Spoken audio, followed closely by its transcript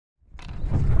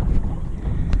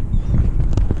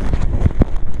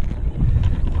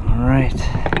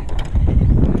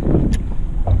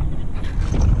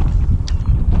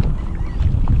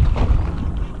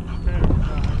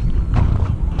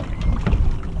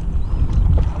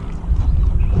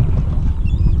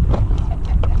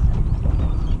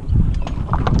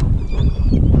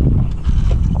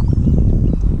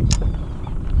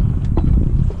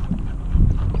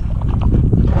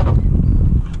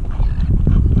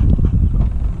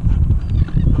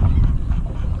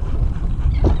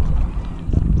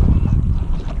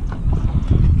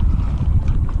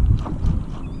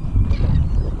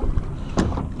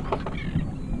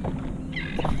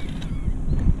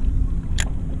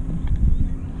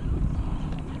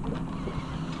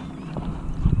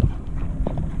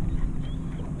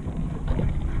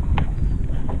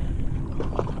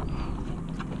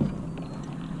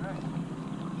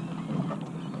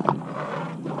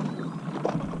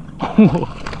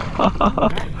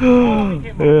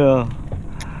Yeah.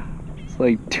 It's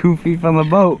like 2 feet from the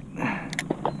boat.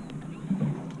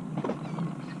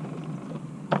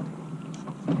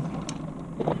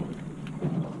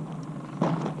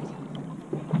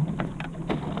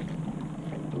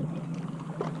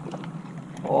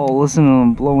 Oh, listen to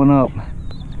them blowing up.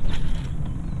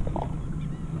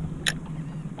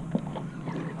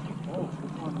 Oh,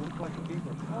 this one looks like a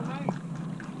keeper. Oh, nice.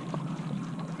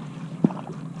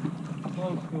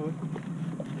 Close to it.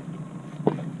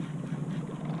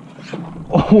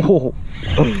 Oh,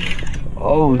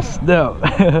 oh snap.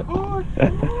 Oh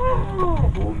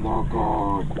my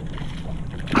god.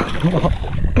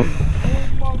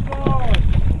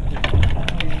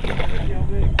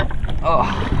 Oh.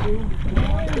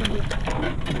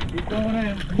 Keep going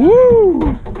in.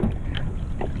 Woo!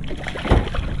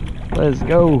 Let's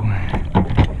go. Yeah,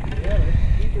 there's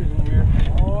keepers in here.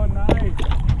 Oh, nice.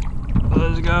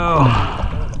 Let's go.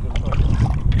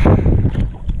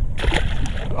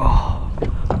 Oh.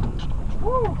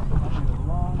 Woo! That'll be a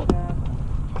long cast.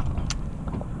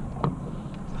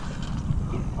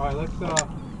 All right, let's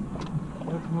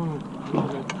move a little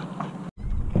bit.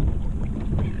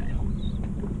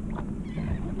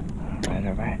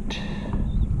 All right.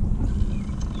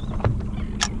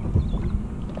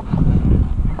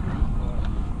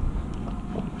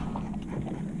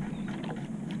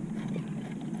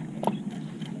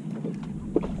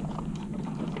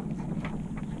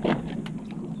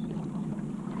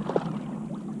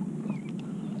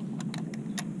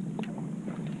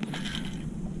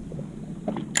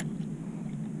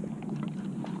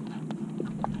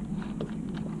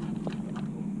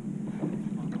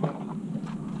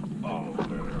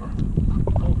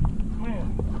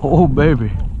 Oh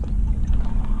baby.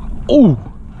 Oh.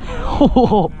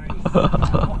 Oh.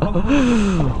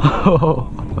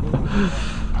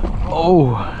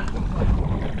 Oh.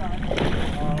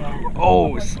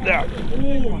 Oh snap.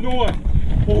 Oh no.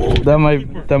 Oh,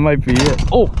 That might be it.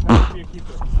 Oh. that might be a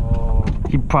keeper. Oh,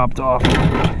 He popped off.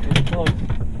 it's close.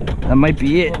 That might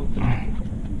be it.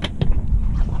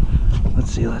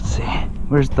 Let's see.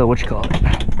 Where's the what you call it?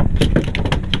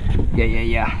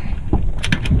 Yeah.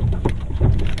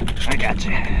 I got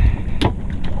you.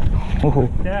 Oh,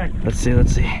 let's see.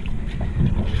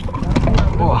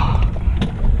 Oh.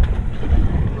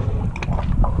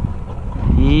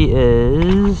 He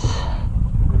is.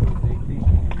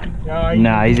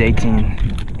 Nah, he's 18.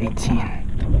 18.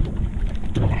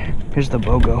 Here's the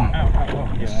BOGO.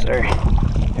 Yes, sir.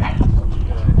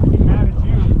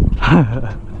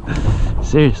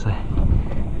 Seriously.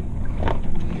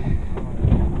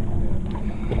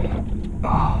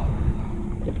 Oh.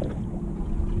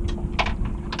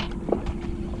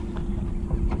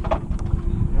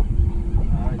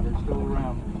 Alright, they're still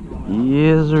around.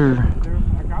 Yes, sir.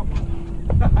 I got one.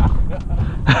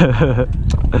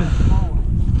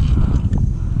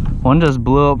 One just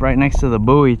blew up right next to the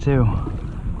buoy, too.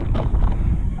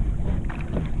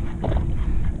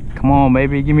 Come on,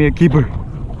 baby, give me a keeper.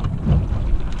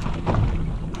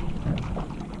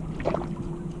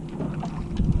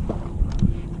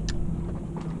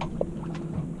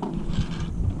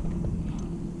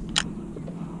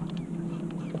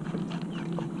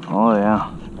 Oh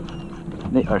yeah,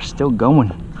 they are still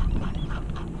going.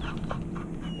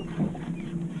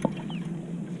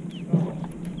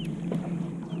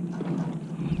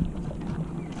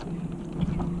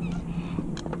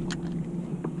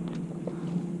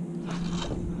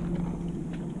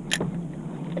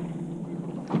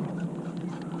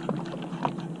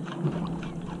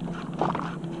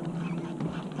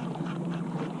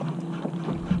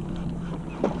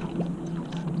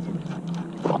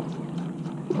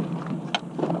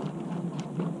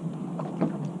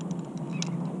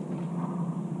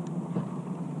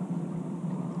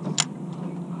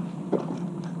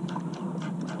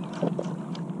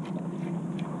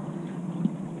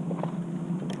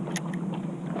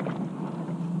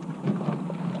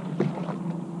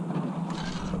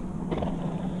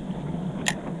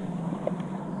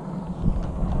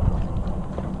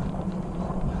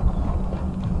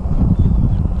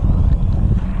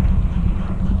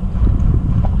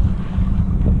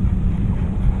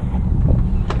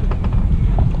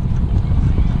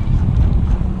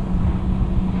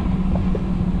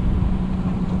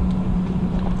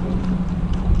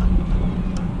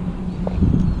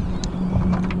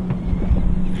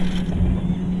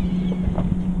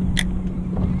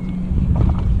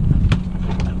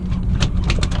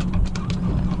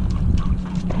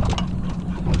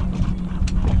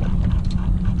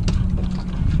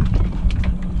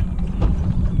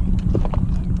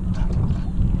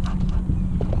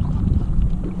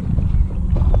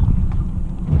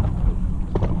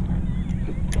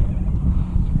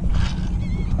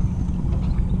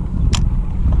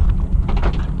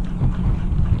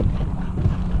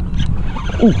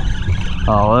 Ooh.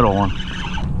 Oh, little one.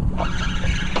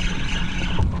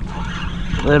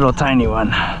 Little tiny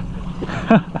one.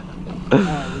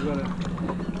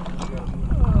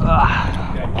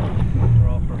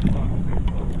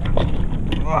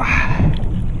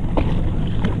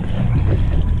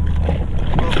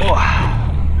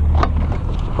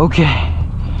 Okay.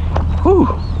 Whew.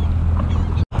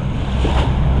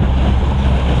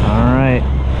 All right.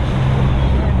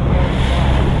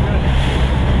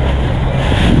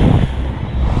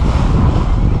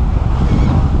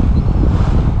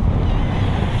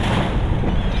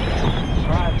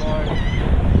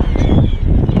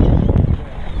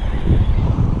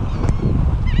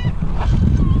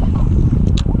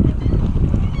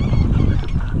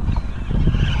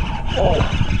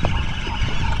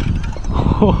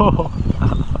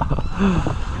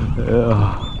 Yeah.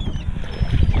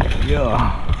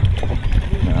 Yeah.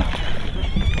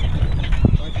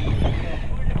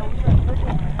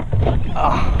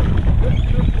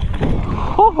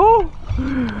 Oh,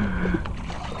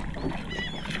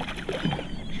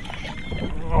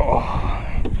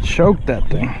 choked that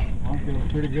thing. I'm feeling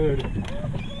pretty good.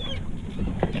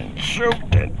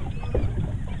 Choked it.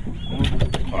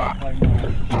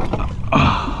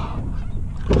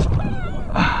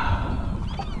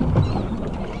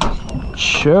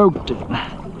 Choked it.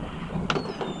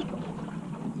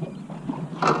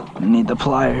 I need the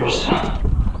pliers.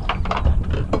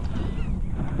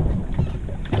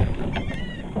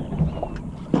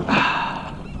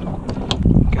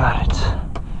 Got it.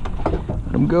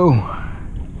 Let him go.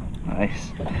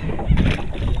 Nice.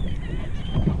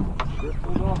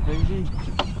 Hold on, baby.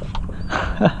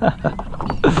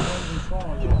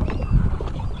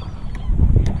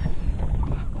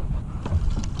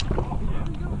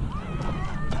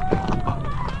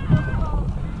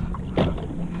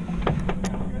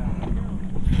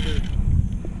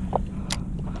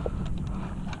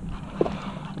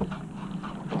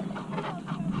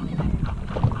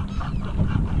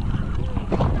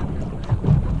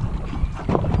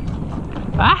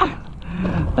 Ah!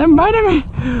 They're biting me!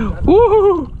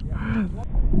 Woo!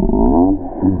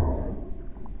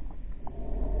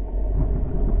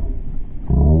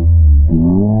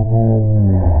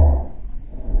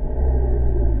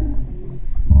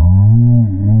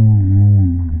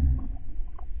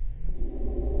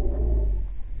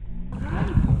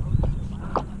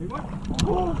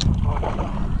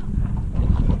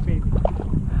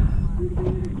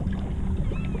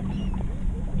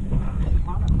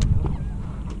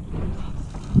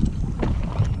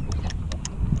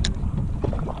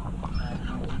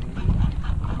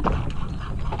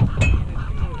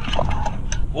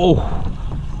 Oh.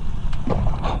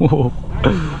 Oh.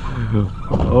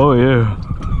 Oh yeah.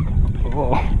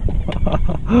 Oh.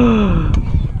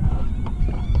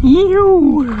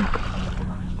 Ew.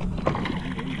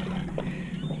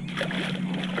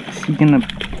 Is he gonna?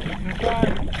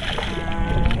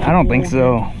 I don't think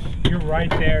so. You're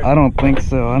right there. I don't think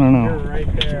so. I don't know. You're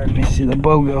right there. Let me see the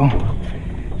BOGO.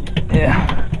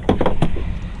 Yeah.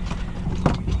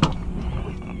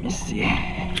 Let me see.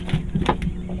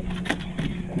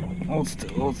 Hold still,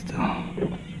 hold still.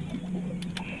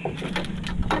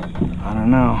 I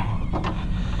don't know.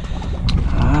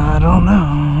 I don't know.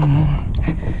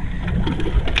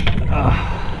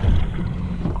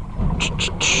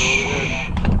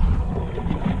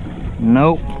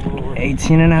 Nope.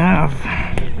 18 and a half.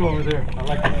 Let's go over there. I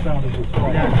like the sound of this.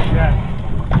 Yes, yes.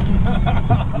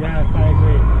 Yes, I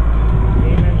agree.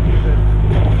 Amen, Jesus.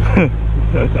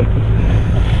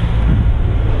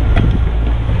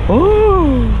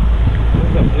 Oh. This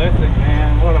is a blessing, man.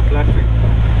 What a blessing.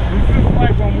 This is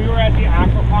like when we were at the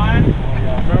aquapond.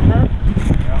 Remember?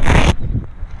 Yeah.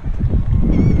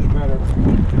 Better.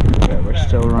 Yeah, we're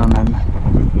still running.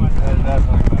 That's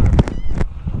definitely better.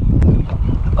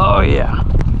 Oh yeah.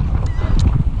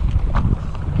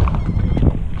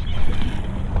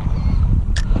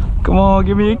 Come on,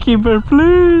 give me a keeper,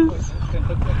 please.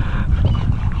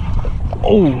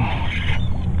 Oh.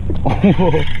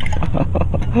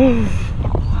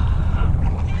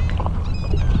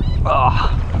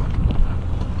 Oh.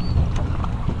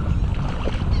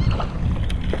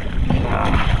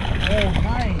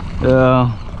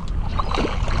 Yeah.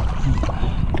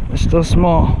 They're still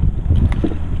small.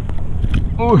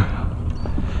 Ooh.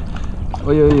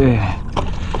 Oh yeah, yeah.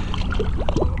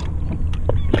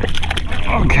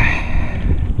 Okay.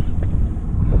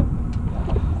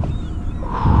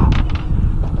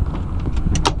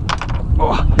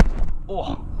 Oh.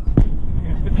 Oh.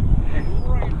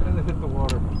 Right as it hit the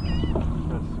water.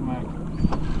 That smack.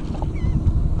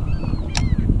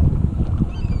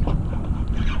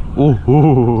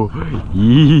 Oh,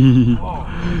 yee.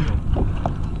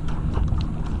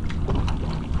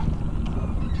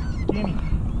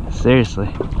 Seriously.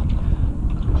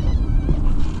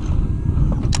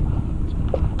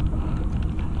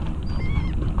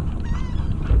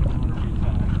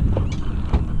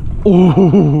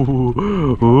 Oh,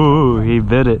 he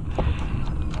bit it.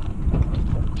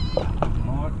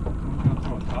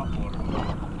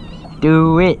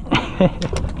 Do it.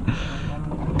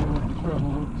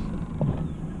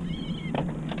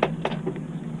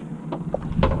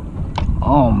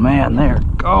 Oh man, they're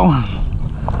going.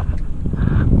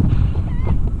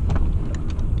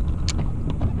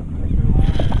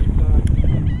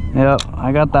 Yep,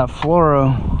 I got that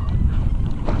fluoro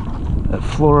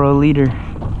leader.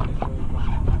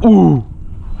 Ooh,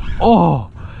 oh,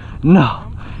 no,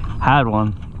 had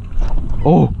one.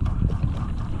 Oh,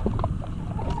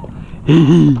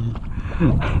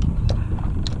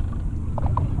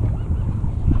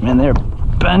 man, they're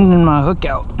bending my hook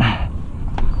out.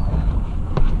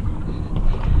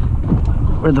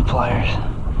 Where are the pliers?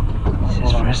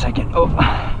 Just for a second. Oh.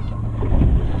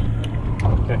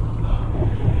 Okay.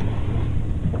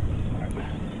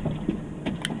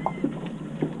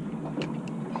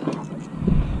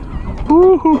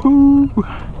 Woo-hoo-hoo.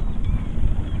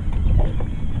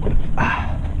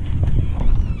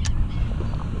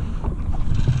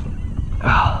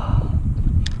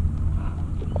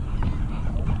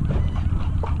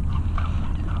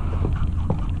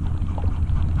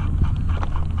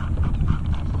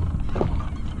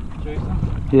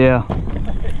 Yeah.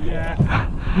 Yeah.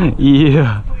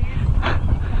 Yeah.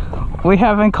 We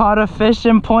haven't caught a fish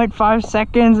in 0.5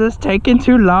 seconds. It's taking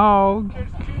too long.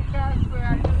 There's 2 casts there.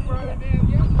 I just brought it in.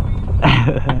 Yes,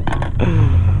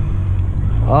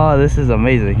 Oh, this is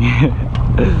amazing.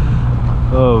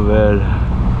 Oh man.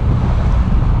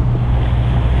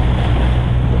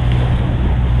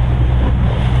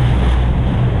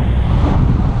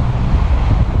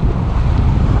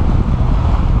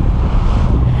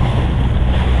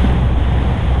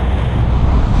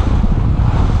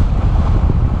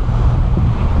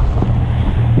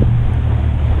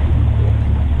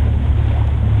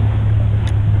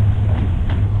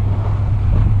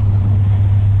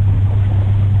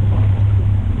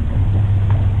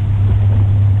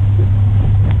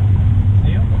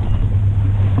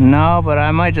 No, but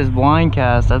I might just blind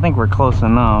cast. I think we're close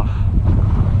enough.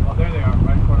 Oh, there they are,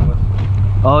 right in front of us.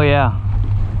 Oh yeah.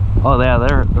 Oh yeah,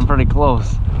 they're pretty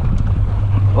close.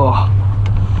 Oh.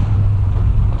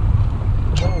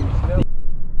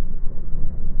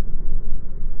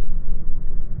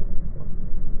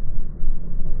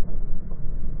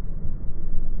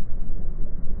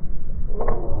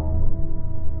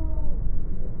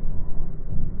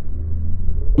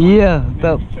 Yeah,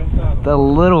 the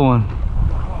little one.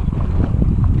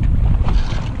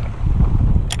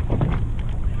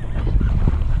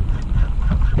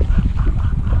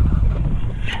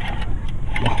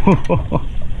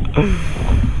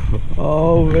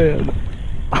 Oh man.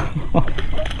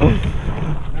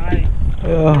 Nice.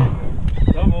 Yeah.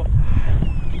 Double.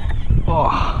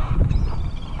 Oh.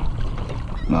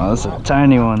 No, that's a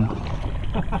tiny one.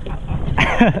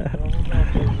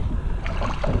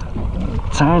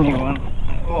 Tiny one.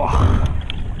 Oh.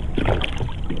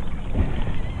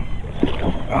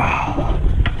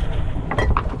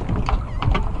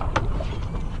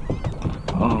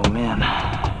 Oh man.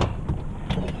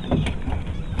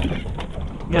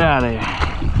 Get out of here.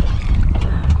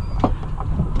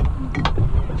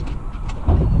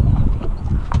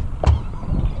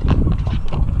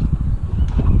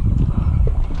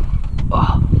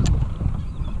 Oh.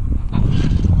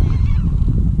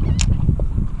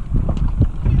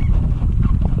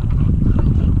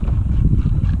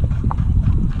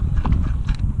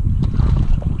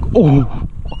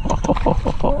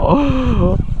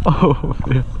 Oh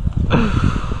man.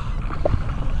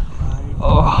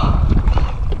 Oh.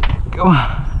 Come on.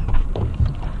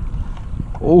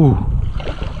 Oh.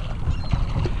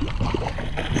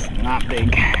 It's not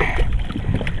big.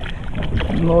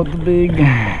 Not big.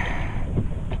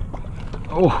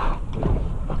 Oh.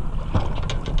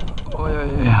 Oh yeah,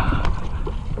 yeah.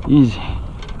 Easy.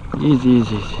 Easy,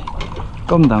 easy, easy.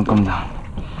 Calm down, calm down.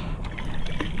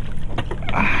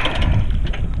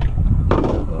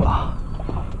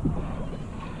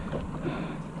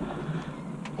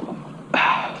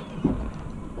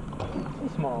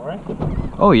 Small, right?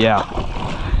 Oh yeah.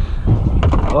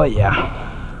 Oh yeah.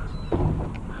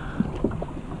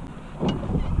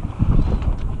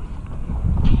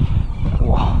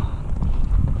 Whoa.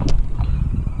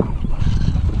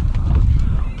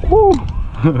 Woo.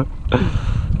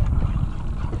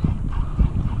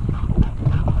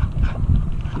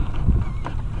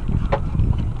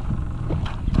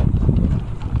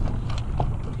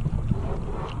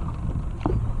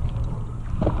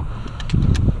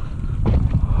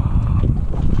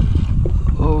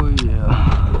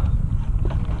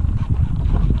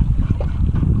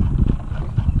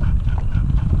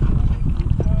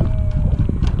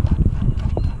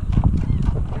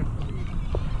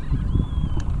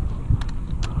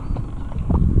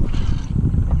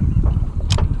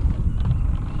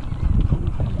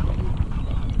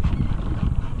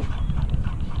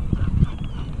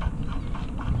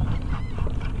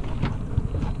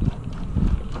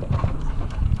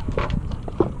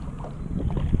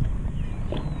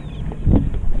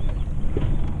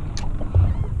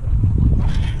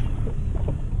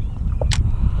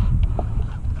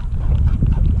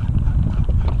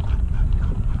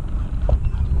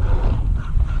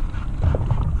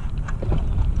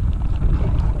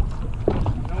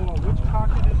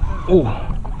 Oh.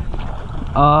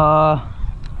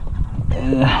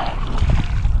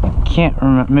 Can't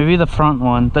remember. Maybe the front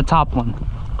one, the top one,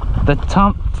 the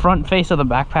top front face of the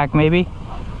backpack, maybe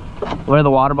where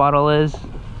the water bottle is.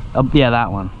 Yeah,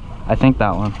 that one. I think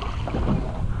that one.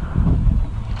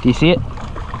 Do you see it?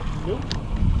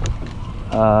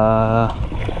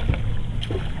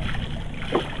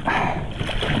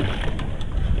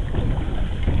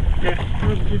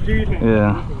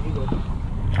 Yeah.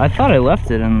 I thought I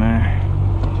left it in there.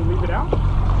 Did you leave it out?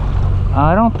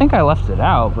 I don't think I left it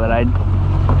out, but I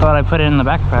thought I put it in the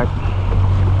backpack.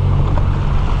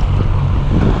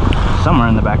 Somewhere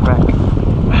in the backpack.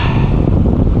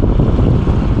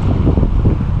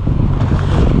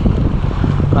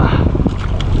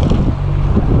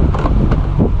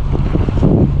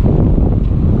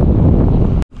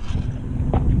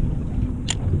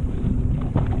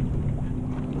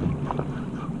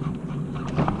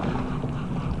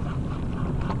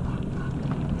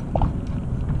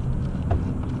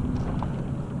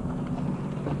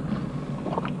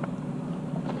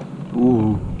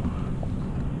 Ooh.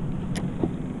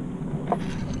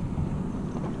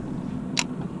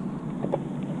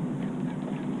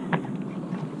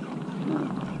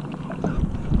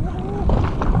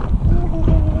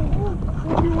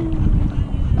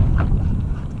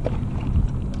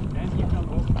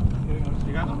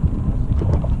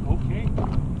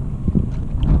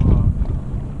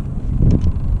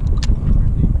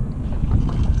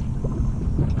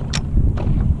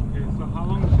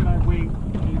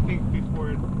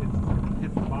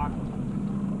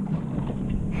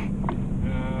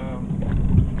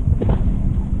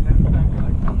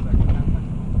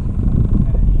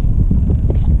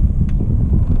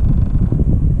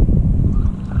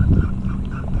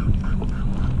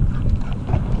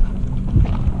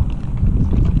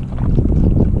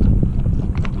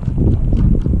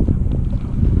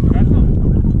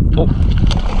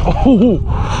 Ooh,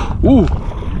 ooh,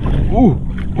 ooh,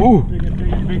 ooh,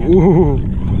 ooh,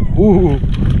 ooh,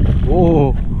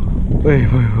 ooh. Wait.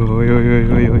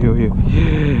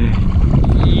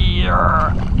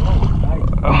 Yeah.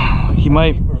 Oh, he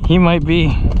might be.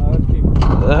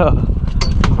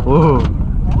 Whoa.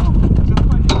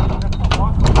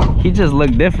 He just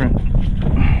looked different.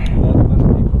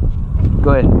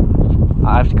 Go ahead.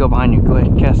 I have to go behind you. Go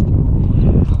ahead, cast.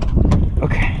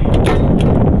 Okay.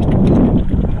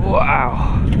 Wow.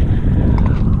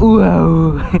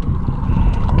 Whoa.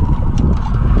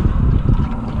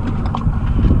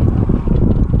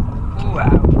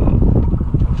 Wow.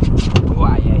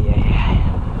 Wow, yeah.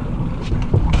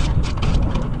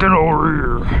 Get over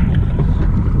here.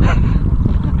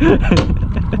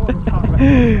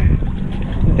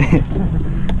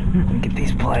 Look at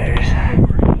these players.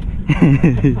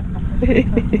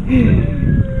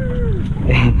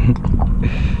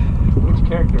 Which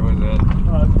character was that?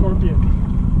 Scorpion.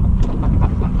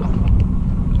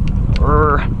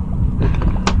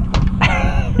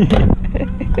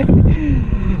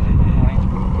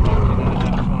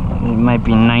 It might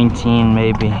be 19,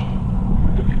 maybe.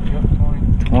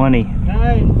 20.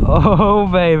 Nice. Oh,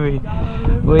 baby.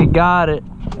 We got it.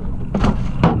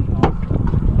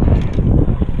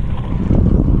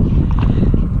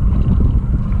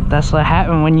 That's what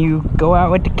happened when you go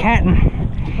out with the captain.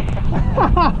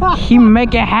 He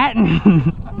make it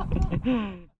happen.